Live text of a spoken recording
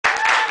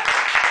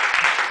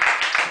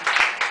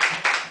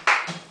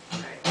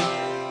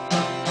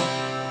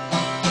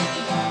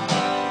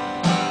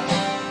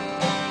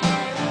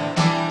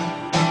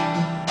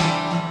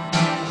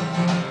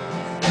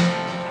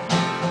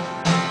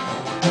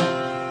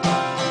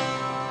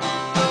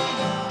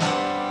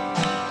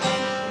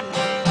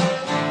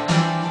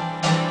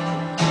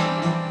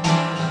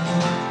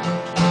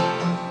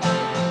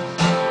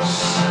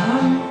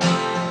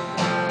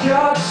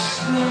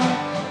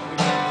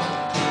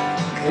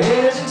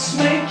it's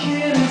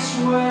making its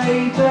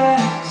way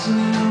back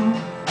down.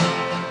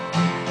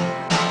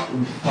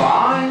 We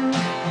find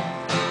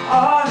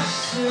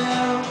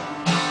ourselves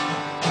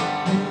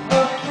in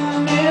a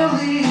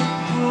familiar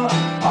part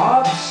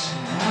of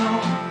town,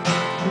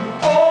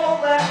 and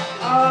all that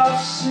I've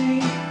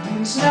seen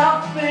means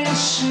nothing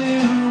to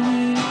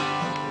me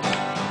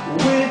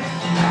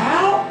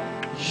without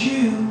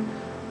you.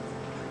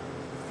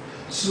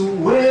 So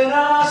when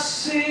I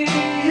see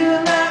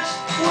you next,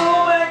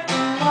 we'll make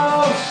the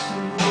most of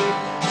it.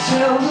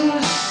 Tell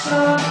the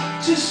sun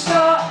to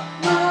start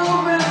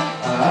moving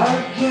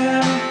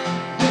again.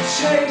 The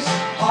taste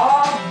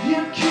of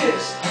your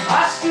kiss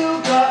I still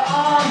got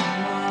on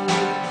my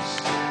lips,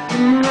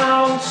 and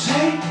I'll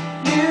take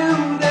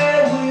you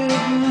there with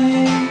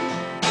me.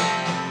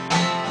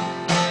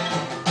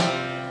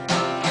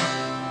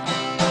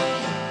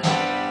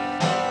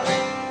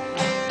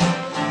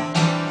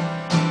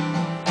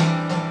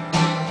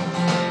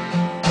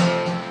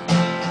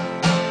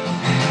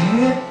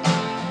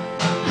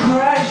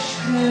 Crashed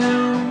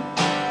down,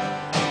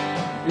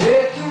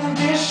 it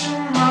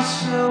conditioned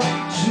myself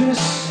to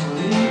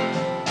sleep.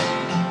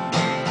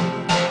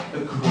 A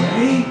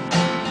great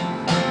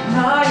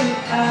night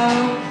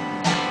out,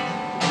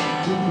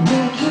 and we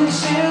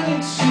continue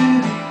to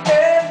the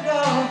end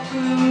of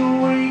the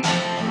week.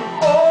 And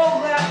all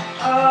that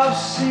I've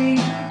seen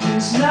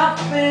means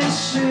nothing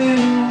to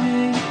me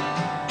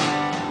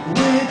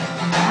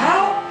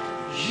without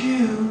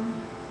you.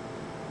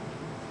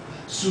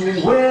 So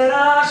when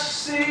I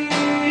see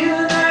you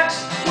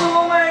next,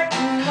 we'll make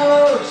the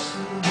most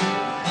of it.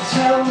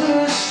 Tell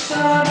the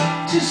sun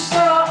to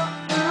start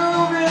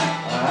moving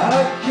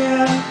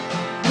again.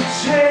 The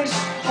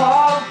taste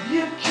of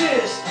your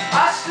kiss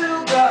I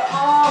still got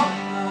on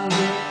my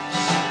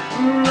lips,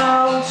 and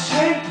I'll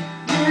take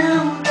you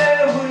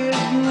there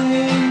with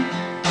me.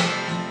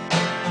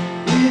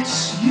 It's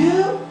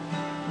you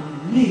and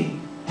me,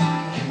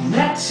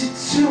 connected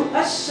to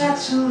a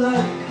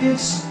satellite.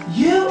 It's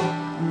you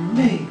and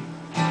me,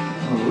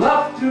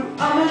 love through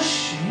a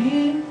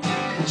machine.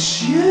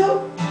 It's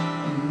you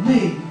and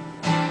me,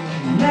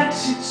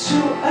 connected to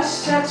a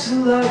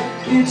satellite.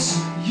 It's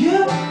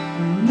you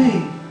and me,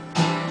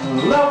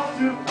 love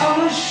through a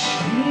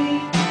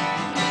machine.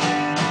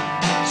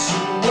 So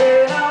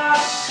when I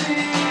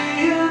see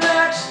you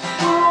next,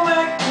 we'll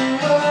make the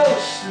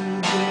most of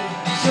it.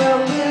 Tell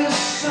the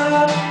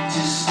sun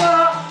to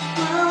start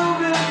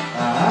moving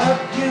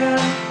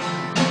again.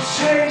 The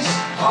taste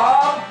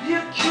of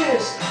your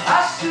kiss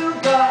I still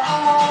got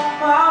on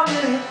my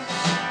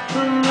lips,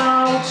 and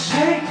I'll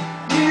take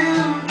you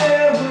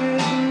there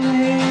with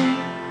me.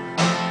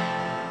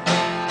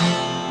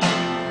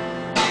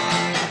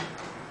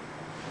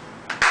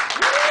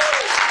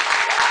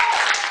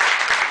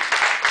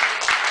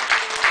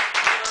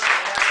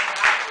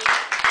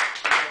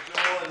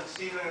 Joel and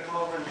Stephen are going to come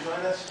over and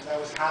join us. That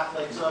was Half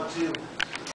Lakes Up 2.